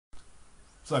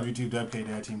What's up, YouTube? WK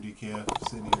Dad Team DKF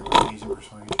sitting here with Asian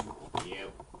persuasion.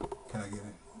 Yep. Can I get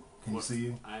it? Can you see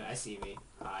you? I see me.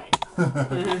 Hi.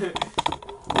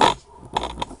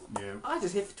 Yeah. I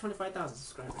just hit 25,000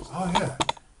 subscribers. Oh yeah.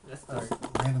 That's All right.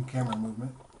 Random camera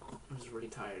movement. I'm just really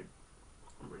tired.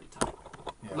 I'm really tired.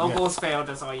 Yeah, Locals failed.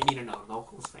 That's all you need to know.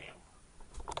 Locals failed.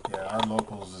 Yeah, our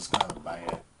locals is kind of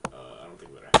bad. I don't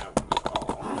think we're gonna have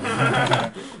one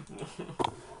at all.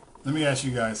 Let me ask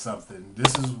you guys something.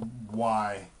 This is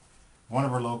why one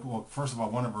of our first of all,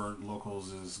 one of our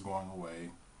locals is going away.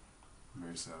 I'm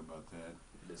very sad about that.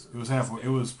 It was halfway. It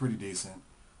was pretty decent,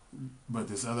 but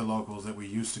this other locals that we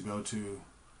used to go to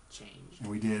changed. And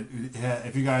we did.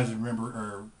 If you guys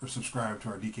remember or subscribed to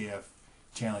our DKF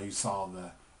channel, you saw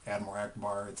the Admiral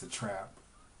Akbar. It's a trap.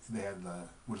 They had the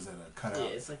what is that? A cutout. Yeah,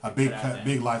 it's like a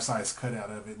big life-size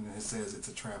cutout of it, and it says it's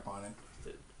a trap on it.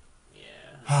 Yeah.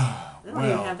 They don't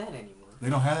even have that anymore. They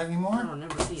don't have that anymore? I don't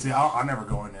never see it. See, I never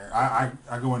go in there.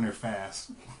 I go in there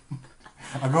fast.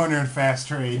 I go in there in fast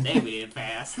trade. Today we did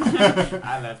fast.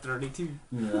 I left 32.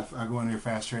 Yeah, I go in there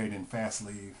fast trade and fast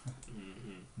leave.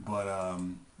 Mm-hmm. But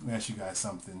let me ask you guys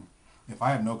something. If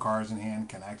I have no cards in hand,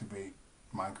 can I activate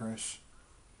Mind Crush?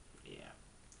 Yeah.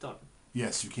 Don't.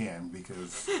 Yes, you can,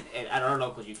 because at our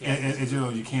locals you can.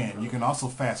 You can. You can also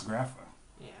fast Grapha.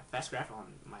 Yeah, fast graph on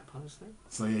my opponent's thing.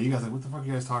 So yeah, you guys are like, what the fuck are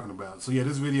you guys talking about? So yeah,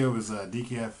 this video is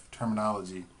DKF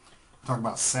terminology. Talk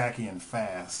about Sacky and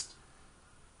fast.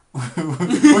 What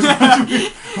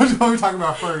are we talking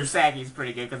about first? Sacky's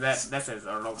pretty good because that says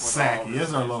our locals. Sacky. This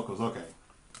is our locals. Okay.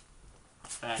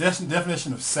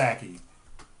 Definition of Sacky.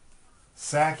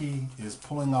 Sacky is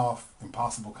pulling off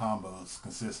impossible combos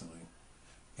consistently.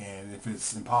 And if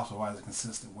it's impossible, why is it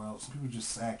consistent? Well, some people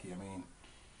just Sacky. I mean,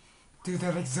 dude,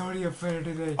 that Exodia player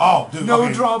today. Oh, dude. No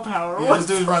okay. draw power. Yeah, this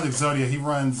dude runs Exodia. He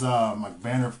runs like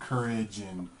Banner of Courage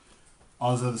and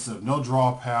all this other stuff. No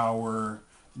draw power,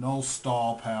 no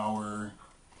stall power,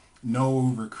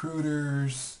 no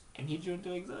recruiters. And he drew into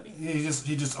Exodia. Yeah,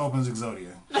 he just opens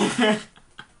Exodia.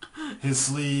 His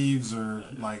sleeves are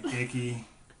like icky,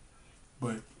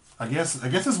 but I guess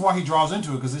that's why he draws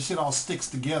into it, because this shit all sticks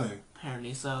together.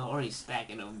 Apparently so, or he's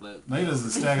stacking them, but... No, he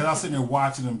doesn't stack it. I was sitting there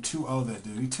watching him 2-0 that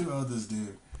dude. He 2-0'd this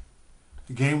dude.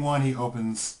 Game 1, he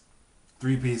opens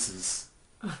 3 pieces.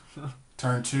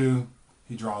 Turn 2,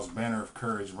 he draws Banner of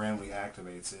Courage, randomly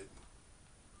activates it.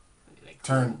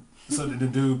 Turn, so the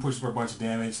dude pushes for a bunch of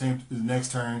damage. The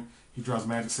next turn, he draws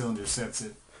Magic Cylinder, sets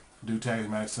it. Dude tags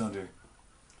Magic Cylinder.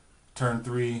 Turn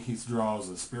 3, he draws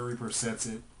a Spirit Reaper, sets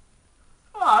it.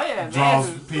 Oh yeah, draws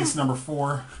piece number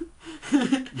 4.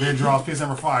 Then draws piece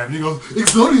number 5. And he goes,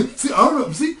 Exodia! See, I don't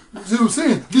know. See what I'm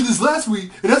saying? I did this last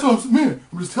week, and that's what I'm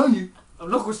just telling you.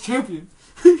 I'm locals champion.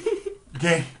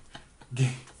 Game.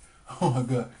 Oh my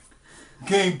god.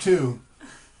 Game 2.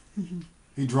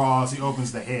 He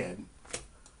opens the head.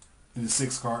 In the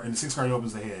 6th card, he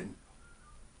opens the head.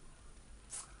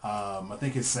 I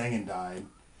think his Sangin died.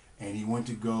 And he went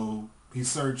to go, he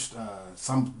searched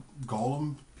some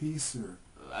golem piece, or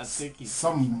I think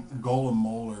some golem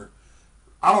molar.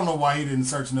 I don't know why he didn't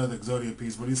search another Exodia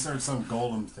piece, but he searched some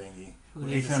golem thingy.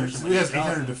 He has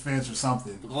 800 defense or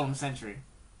something. Golem Century.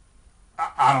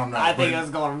 I don't know. I think it was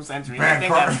Golem Century. Bad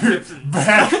card.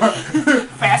 Bad card.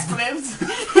 Fast flips.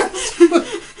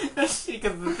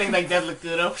 Because the thing like that looked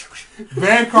good up.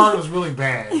 Bad card was really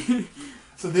bad.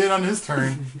 So then on his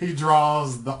turn, he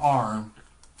draws the arm.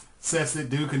 Sets it,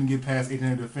 dude couldn't get past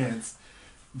 800 defense.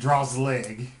 Draws the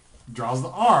leg. Draws the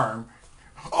arm.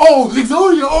 Oh,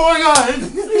 Exodia! Oh my god!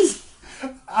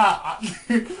 I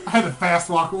had to fast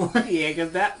walk away. Yeah,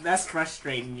 because that's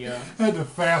frustrating, yo. I had to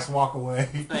fast walk away.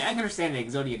 Like, I can understand the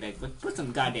Exodia deck, but put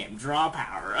some goddamn draw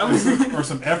power or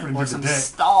some effort into or the some deck.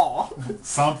 stall.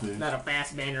 Something. Not a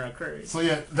fast Banner of Courage. So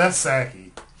yeah, that's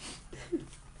Sacky.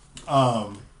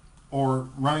 Or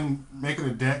making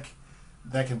a deck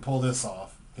that can pull this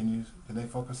off. Can they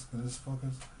focus? Can this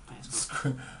focus?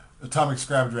 Atomic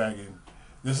Scrap Dragon.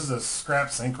 This is a scrap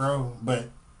synchro, but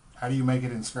how do you make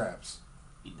it in scraps?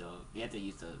 You have to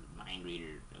use the Mind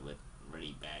Reader with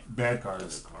really bad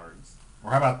cards. Or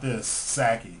how about this?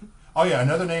 Sacky. Oh yeah,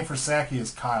 another name for Sacky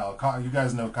is Kyle. You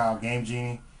guys know Kyle, Game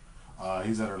Genie.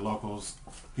 He's at our locals.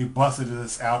 He busted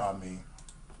this out on me,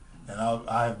 and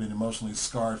I have been emotionally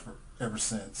scarred ever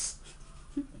since.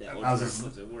 I was just,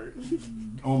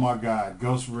 oh my god,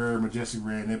 Ghost Rare, Majestic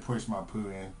Rare, and they pushed my poo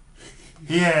in.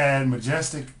 He had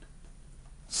Majestic,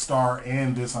 Star,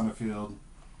 and this on the field,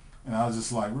 and I was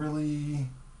just like, really?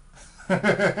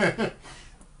 Okay,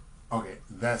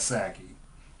 that's Sacky.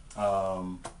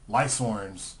 Light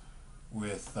Swarms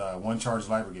with 1 charge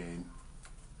Light Brigade.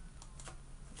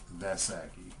 That's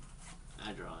Sacky.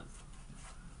 I draw it.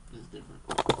 It's different.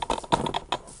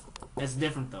 It's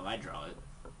different though. I draw it.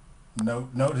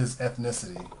 Note his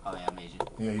ethnicity. Oh yeah, I'm Asian.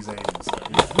 Yeah, he's Asian. So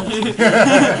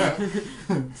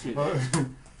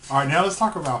all right, now let's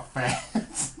talk about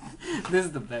fast. This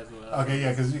is the best one. Okay, yeah,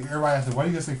 because everybody asked, why do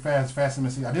you guys say fast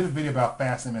MST? I did a video about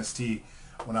fast MST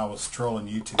when I was trolling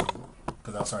YouTube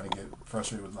because I was starting to get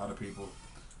frustrated with a lot of people.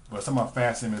 But it's talking about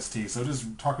fast MST, so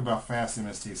just talk about fast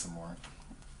MST some more.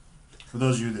 For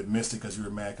those of you that missed it because you were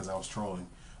mad because I was trolling.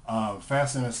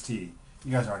 Fast MST,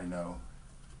 you guys already know.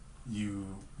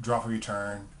 You draw for your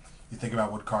turn, you think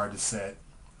about what card to set,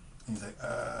 and you say,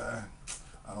 I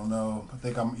don't know, I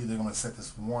think I'm either going to set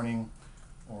this warning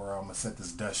or I'm going to set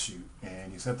this dust shoot.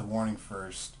 And you set the warning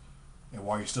first, and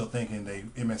while you're still thinking, they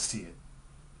MST it.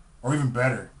 Or even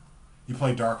better, you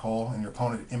play Dark Hole and your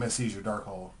opponent MSTs your Dark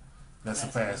Hole. That's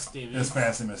fast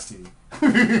MST.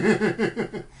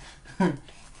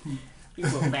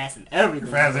 People are fast in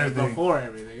everything. Fast everything. Before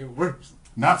everything. It works.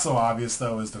 Not so obvious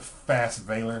though is the fast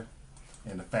Veiler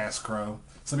and the fast Crow.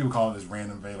 Some people call it as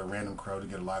random Veiler, random Crow to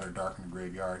get a light or dark in the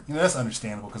graveyard. You know, that's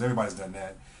understandable because everybody's done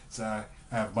that. So I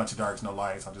have a bunch of darks, no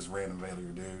lights. I'll just random Veiler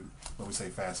your dude. But we say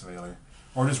fast Veiler.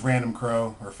 Or just random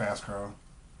Crow or fast Crow.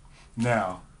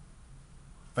 Now,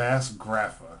 fast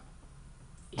Grapha.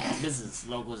 Yeah, this is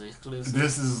locals exclusive.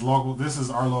 This is local. This is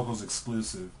our locals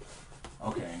exclusive.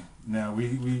 Okay. Now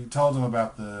we told them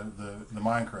about the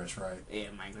Mind Crush, right?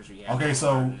 Yeah, Mind Crush. Yeah. Okay,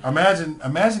 so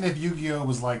imagine if Yu-Gi-Oh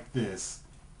was like this.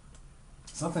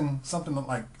 Something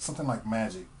like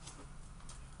Magic.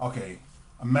 Okay,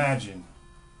 imagine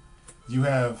you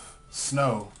have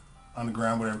snow on the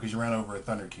ground, whatever, because you ran over a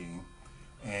Thunder King,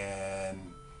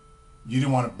 and you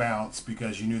didn't want to bounce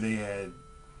because you knew they had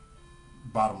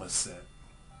bottomless set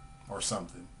or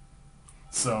something.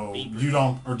 So Deepers. you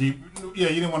don't, or deep, yeah,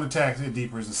 you didn't want to attack the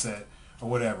Deepers and set or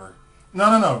whatever. No,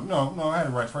 I had it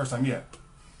right first time, yeah.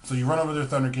 So you run over their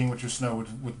Thunder King with your snow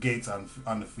with gates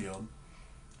on the field,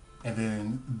 and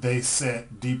then they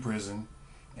set Deep Prison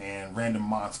and random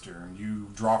monster. You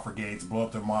draw for gates, blow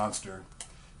up their monster.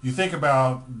 You think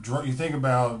about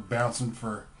bouncing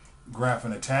for Graph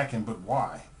and attacking, but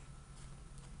why?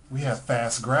 We have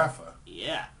fast Grapha.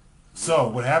 Yeah. So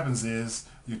what happens is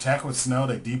you attack with snow,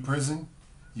 they Deep Prison,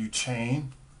 you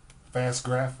chain, fast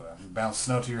Grapha, you bounce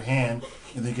snow to your hand,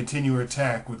 and then continue your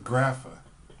attack with Grapha.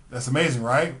 That's amazing,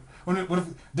 right? What if,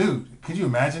 dude, could you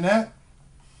imagine that?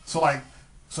 So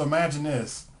imagine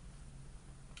this.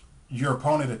 Your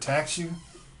opponent attacks you,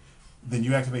 then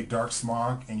you activate Dark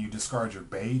Smog and you discard your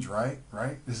Beige, right?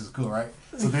 Right? This is cool, right?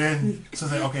 So then,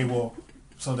 okay, well,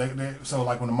 so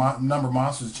like when the number of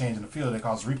monsters change in the field, that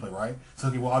causes replay, right? So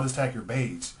okay, well, I'll just attack your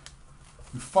Beige.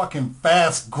 You fucking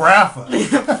fast Grapha.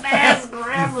 Fast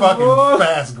Grapha. You fucking boy.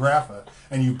 fast Grapha,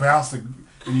 and you bounce the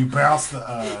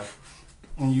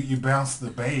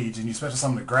Beige, and you special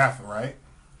summon the Grapha, right?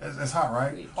 That's hot,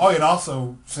 right? Oh, and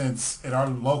also since at our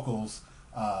locals,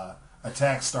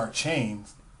 attacks start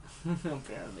chains.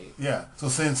 Apparently. Yeah. So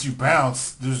since you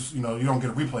bounce, there's you don't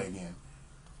get a replay again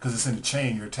because it's in the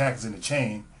chain. Your attack is in the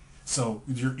chain, so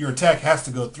your attack has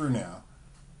to go through now.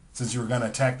 Since you were gonna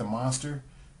attack the monster,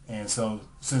 and so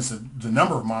since the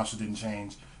number of monsters didn't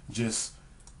change, just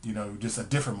a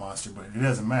different monster, but it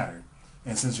doesn't matter.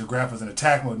 And since your Grapha is in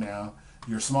attack mode now,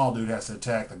 your small dude has to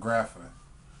attack the Grapha.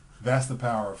 That's the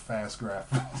power of fast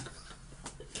Grapha.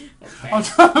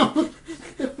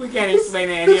 We can't explain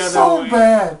it any It's other so way.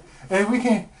 bad, and we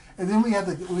can't. And then we have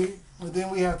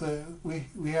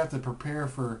to prepare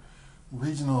for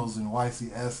regionals and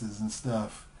YCSs and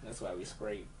stuff. That's why we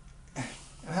scrape.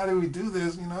 And how do we do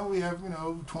this? We have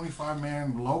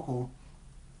 25-man local,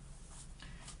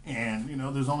 and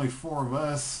there's only 4 of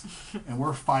us, and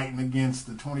we're fighting against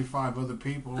the 25 other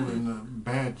people and the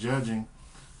bad judging,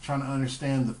 trying to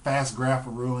understand the fast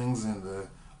Grapha rulings and the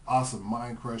awesome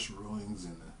Mind Crush rulings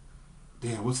and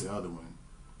what's the other one?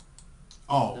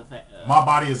 Oh, my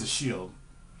body is a shield.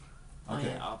 Okay.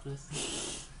 Oh, yeah,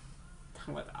 Obelisk.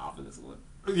 Talking about the Obelisk one.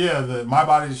 Yeah, my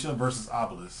body is a shield versus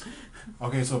Obelisk.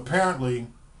 Okay, so apparently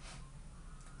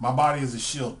my body is a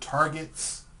shield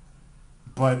targets,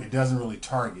 but it doesn't really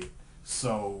target.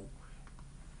 So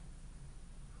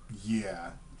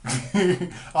yeah. I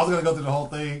was gonna go through the whole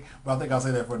thing, but I think I'll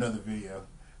say that for another video.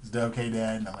 It's WK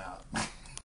Dad and I'm out.